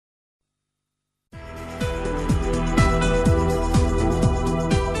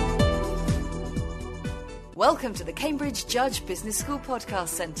Welcome to the Cambridge Judge Business School Podcast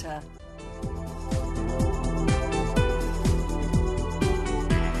Centre.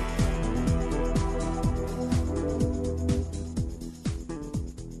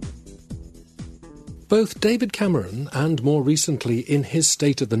 Both David Cameron and, more recently in his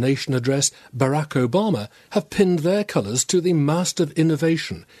State of the Nation address, Barack Obama have pinned their colours to the mast of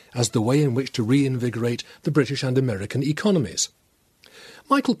innovation as the way in which to reinvigorate the British and American economies.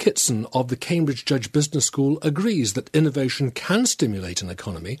 Michael Kitson of the Cambridge Judge Business School agrees that innovation can stimulate an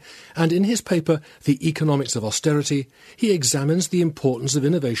economy, and in his paper, The Economics of Austerity, he examines the importance of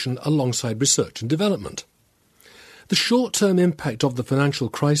innovation alongside research and development. The short-term impact of the financial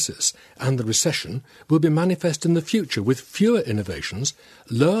crisis and the recession will be manifest in the future with fewer innovations,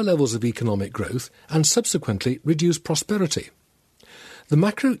 lower levels of economic growth, and subsequently reduced prosperity. The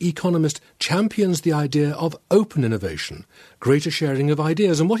macroeconomist champions the idea of open innovation, greater sharing of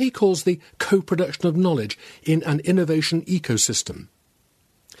ideas, and what he calls the co-production of knowledge in an innovation ecosystem.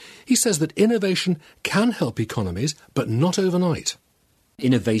 He says that innovation can help economies, but not overnight.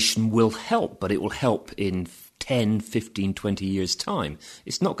 Innovation will help, but it will help in 10, 15, 20 years' time.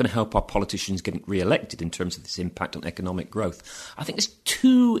 It's not going to help our politicians getting re-elected in terms of this impact on economic growth. I think there's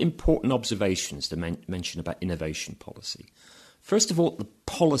two important observations to mention about innovation policy. First of all, the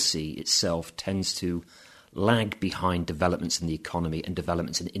policy itself tends to lag behind developments in the economy and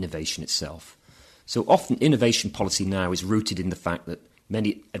developments in innovation itself. So often innovation policy now is rooted in the fact that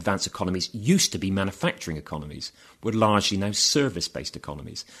many advanced economies used to be manufacturing economies. We're largely now service-based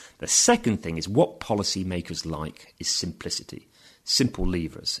economies. The second thing is what policymakers like is simplicity, simple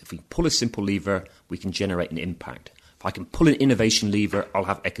levers. If we pull a simple lever, we can generate an impact. If I can pull an innovation lever, I'll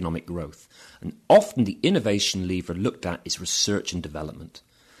have economic growth. And often the innovation lever looked at is research and development.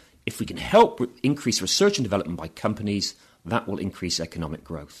 If we can help increase research and development by companies, that will increase economic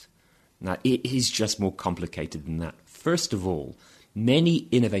growth. Now, it is just more complicated than that. First of all, many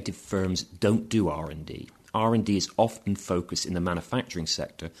innovative firms don't do R&D. R&D is often focused in the manufacturing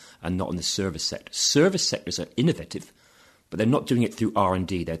sector and not in the service sector. Service sectors are innovative, but they're not doing it through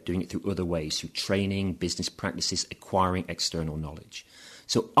R&D. They're doing it through other ways, through training, business practices, acquiring external knowledge.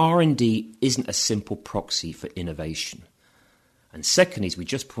 So R&D isn't a simple proxy for innovation. And second, as we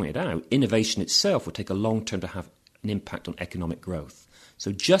just pointed out, innovation itself will take a long time to have an impact on economic growth.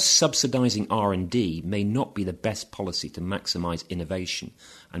 So just subsidising R&D may not be the best policy to maximise innovation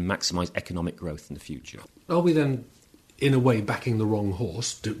and maximise economic growth in the future. Are we then, in a way, backing the wrong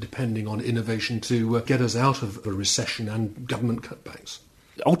horse, depending on innovation to get us out of a recession and government cutbacks?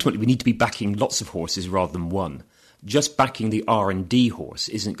 Ultimately, we need to be backing lots of horses rather than one. Just backing the R&D horse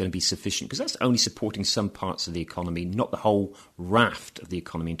isn't going to be sufficient because that's only supporting some parts of the economy, not the whole raft of the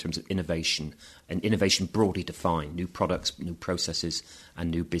economy in terms of innovation, and innovation broadly defined, new products, new processes,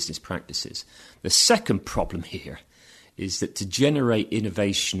 and new business practices. The second problem here is that to generate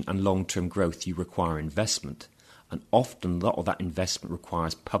innovation and long-term growth, you require investment. And often a lot of that investment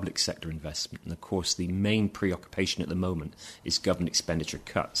requires public sector investment. And of course, the main preoccupation at the moment is government expenditure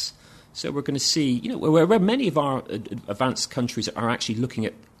cuts. So we're going to see, where many of our advanced countries are actually looking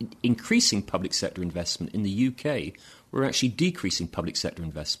at increasing public sector investment. In the UK, we're actually decreasing public sector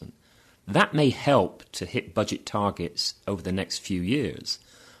investment. That may help to hit budget targets over the next few years,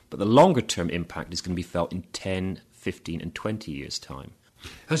 but the longer-term impact is going to be felt in 10, 15 and 20 years' time.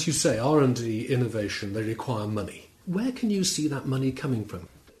 As you say, R&D, innovation, they require money. Where can you see that money coming from?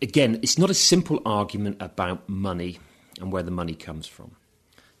 Again, it's not a simple argument about money and where the money comes from.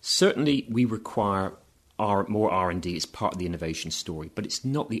 Certainly, we require more R&D as part of the innovation story, but it's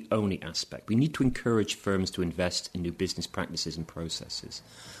not the only aspect. We need to encourage firms to invest in new business practices and processes.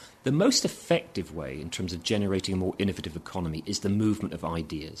 The most effective way in terms of generating a more innovative economy is the movement of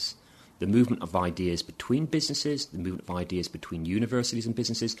ideas. The movement of ideas between businesses, the movement of ideas between universities and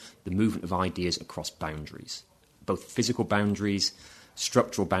businesses, the movement of ideas across boundaries, both physical boundaries,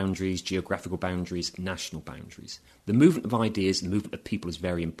 structural boundaries, geographical boundaries, national boundaries. The movement of ideas, the movement of people is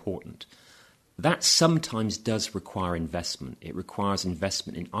very important. That sometimes does require investment. It requires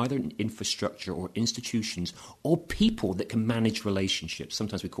investment in either infrastructure or institutions or people that can manage relationships.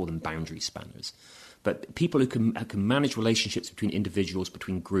 Sometimes we call them boundary spanners. But people who can manage relationships between individuals,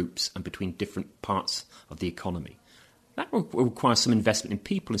 between groups, and between different parts of the economy. That will require some investment in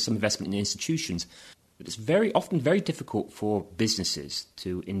people and some investment in institutions. But it's often very difficult for businesses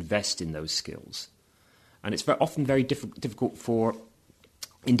to invest in those skills. And it's often very difficult for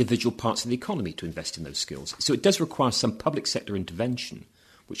individual parts of the economy to invest in those skills. So it does require some public sector intervention,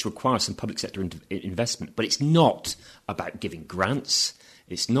 which requires some public sector investment. But it's not about giving grants.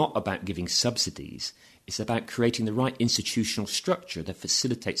 It's not about giving subsidies. It's about creating the right institutional structure that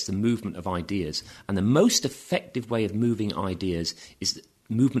facilitates the movement of ideas. And the most effective way of moving ideas is the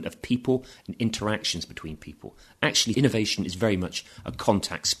movement of people and interactions between people. Actually, innovation is very much a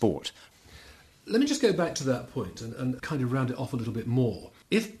contact sport. Let me just go back to that point and kind of round it off a little bit more.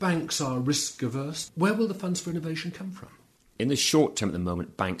 If banks are risk averse, where will the funds for innovation come from? In the short term at the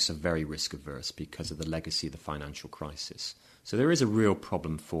moment, banks are very risk averse because of the legacy of the financial crisis. So there is a real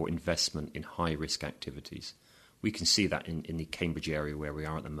problem for investment in high risk activities. We can see that in the Cambridge area where we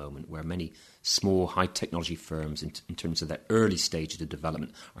are at the moment, where many small high technology firms in terms of their early stages of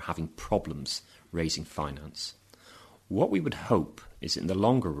development are having problems raising finance. What we would hope is in the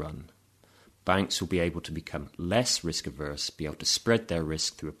longer run, banks will be able to become less risk averse, be able to spread their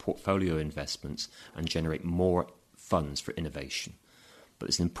risk through a portfolio of investments and generate more funds for innovation. But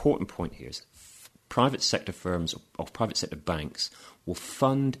there's an important point here is private sector firms or private sector banks will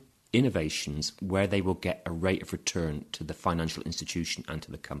fund innovations where they will get a rate of return to the financial institution and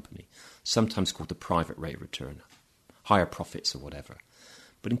to the company, sometimes called the private rate of return, higher profits or whatever.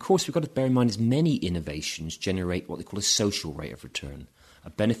 But of course we've got to bear in mind as many innovations generate what they call a social rate of return, a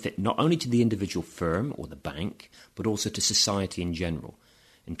benefit not only to the individual firm or the bank, but also to society in general,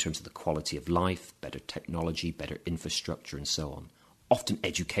 in terms of the quality of life, better technology, better infrastructure, and so on. Often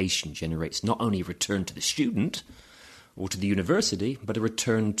education generates not only a return to the student or to the university, but a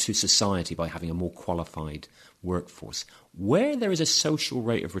return to society by having a more qualified workforce. Where there is a social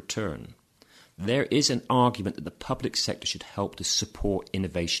rate of return, there is an argument that the public sector should help to support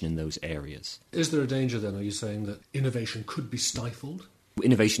innovation in those areas. Is there a danger then, are you saying, that innovation could be stifled?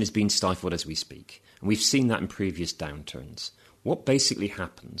 Innovation is being stifled as we speak, and we've seen that in previous downturns. What basically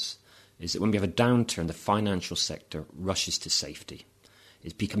happens is that when we have a downturn, the financial sector rushes to safety.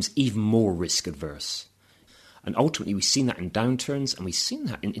 It becomes even more risk adverse. And ultimately, we've seen that in downturns, and we've seen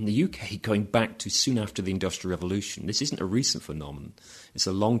that in the UK going back to soon after the Industrial Revolution. This isn't a recent phenomenon. It's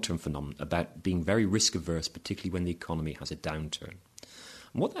a long-term phenomenon about being very risk averse, particularly when the economy has a downturn.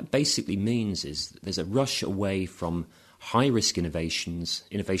 And what that basically means is that there's a rush away from high-risk innovations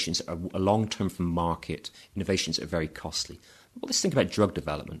that are long-term from market, innovations that are very costly. Well, let's think about drug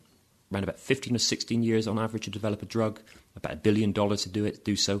development. Around about 15 or 16 years on average to develop a drug, about $1 billion to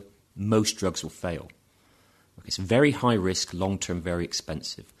do so. Most drugs will fail. Okay, it's very high risk, long-term, very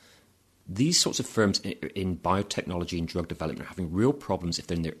expensive. These sorts of firms in biotechnology and drug development are having real problems if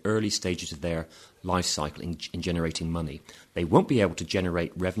they're in the early stages of their life cycle in generating money. They won't be able to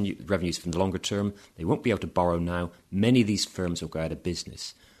generate revenues from the longer term. They won't be able to borrow now. Many of these firms will go out of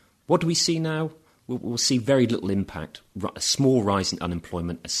business. What do we see now? We'll see very little impact, a small rise in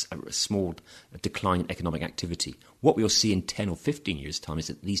unemployment, a small decline in economic activity. What we'll see in 10 or 15 years' time is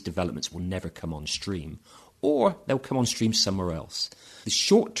that these developments will never come on stream, or they'll come on stream somewhere else. The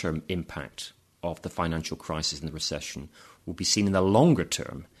short-term impact of the financial crisis and the recession will be seen in the longer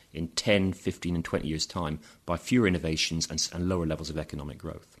term, in 10, 15 and 20 years' time, by fewer innovations and lower levels of economic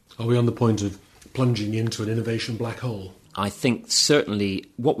growth. Are we on the point of plunging into an innovation black hole? I think certainly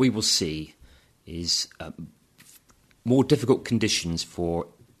what we will see is more difficult conditions for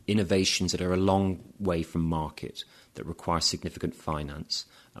innovations that are a long way from market, that require significant finance.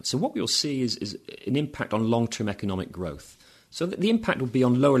 So what we'll see is an impact on long-term economic growth. So the impact will be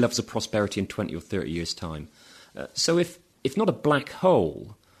on lower levels of prosperity in 20 or 30 years' time. So if not a black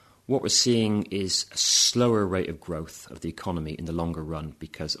hole, what we're seeing is a slower rate of growth of the economy in the longer run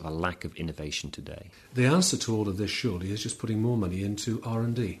because of a lack of innovation today. The answer to all of this, surely, is just putting more money into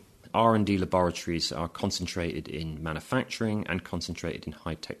R&D. R&D laboratories are concentrated in manufacturing and concentrated in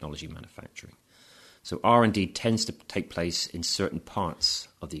high technology manufacturing. So R&D tends to take place in certain parts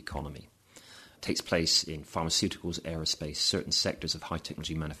of the economy. It takes place in pharmaceuticals, aerospace, certain sectors of high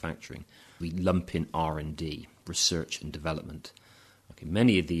technology manufacturing. We lump in R&D, research and development. Okay,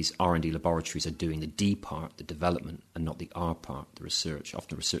 many of these R&D laboratories are doing the D part, the development, and not the R part, the research.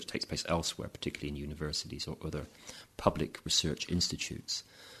 Often research takes place elsewhere, particularly in universities or other public research institutes.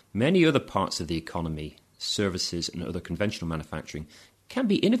 Many other parts of the economy, services and other conventional manufacturing, can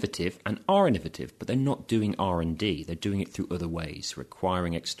be innovative and are innovative, but they're not doing R&D. They're doing it through other ways, through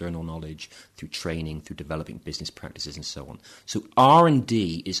acquiring external knowledge, through training, through developing business practices and so on. So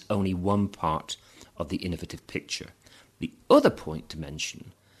R&D is only one part of the innovative picture. The other point to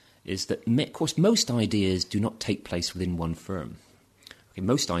mention is that, of course, most ideas do not take place within one firm. Okay,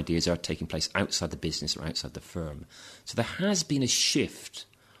 most ideas are taking place outside the business or outside the firm. So there has been a shift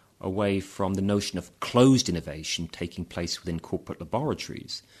away from the notion of closed innovation taking place within corporate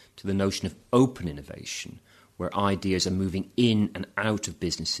laboratories to the notion of open innovation, where ideas are moving in and out of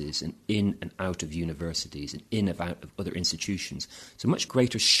businesses and in and out of universities and in and out of other institutions. So much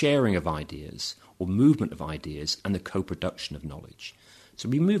greater sharing of ideas or movement of ideas and the co-production of knowledge. So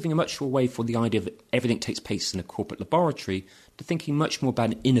we're moving much away from the idea that everything takes place in a corporate laboratory to thinking much more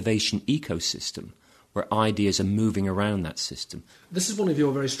about an innovation ecosystem where ideas are moving around that system. This is one of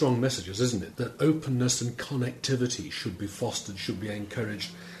your very strong messages, isn't it? That openness and connectivity should be fostered, should be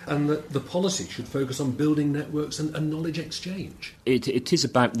encouraged, and that the policy should focus on building networks and knowledge exchange. It is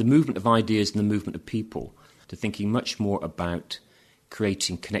about the movement of ideas and the movement of people, to thinking much more about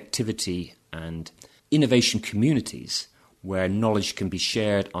creating connectivity and innovation communities where knowledge can be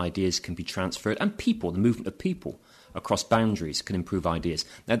shared, ideas can be transferred, and people, the movement of people across boundaries can improve ideas.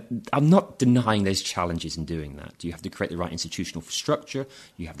 Now, I'm not denying there's challenges in doing that. You have to create the right institutional structure,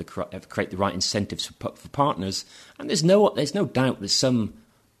 you have to create the right incentives for partners, and there's no doubt that some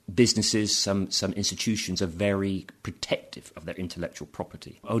businesses, some institutions are very protective of their intellectual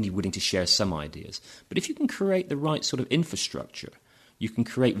property, only willing to share some ideas. But if you can create the right sort of infrastructure, you can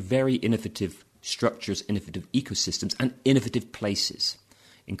create very innovative structures, innovative ecosystems, and innovative places.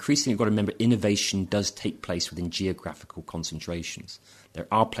 Increasingly, you've got to remember innovation does take place within geographical concentrations. There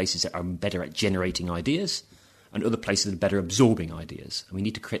are places that are better at generating ideas and other places that are better absorbing ideas. And we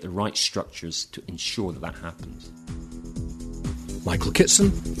need to create the right structures to ensure that happens. Michael Kitson,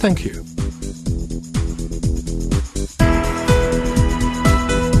 thank you.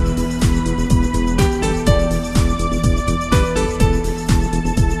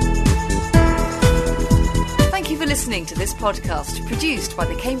 Listening to this podcast produced by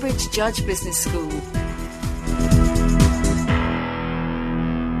the Cambridge Judge Business School.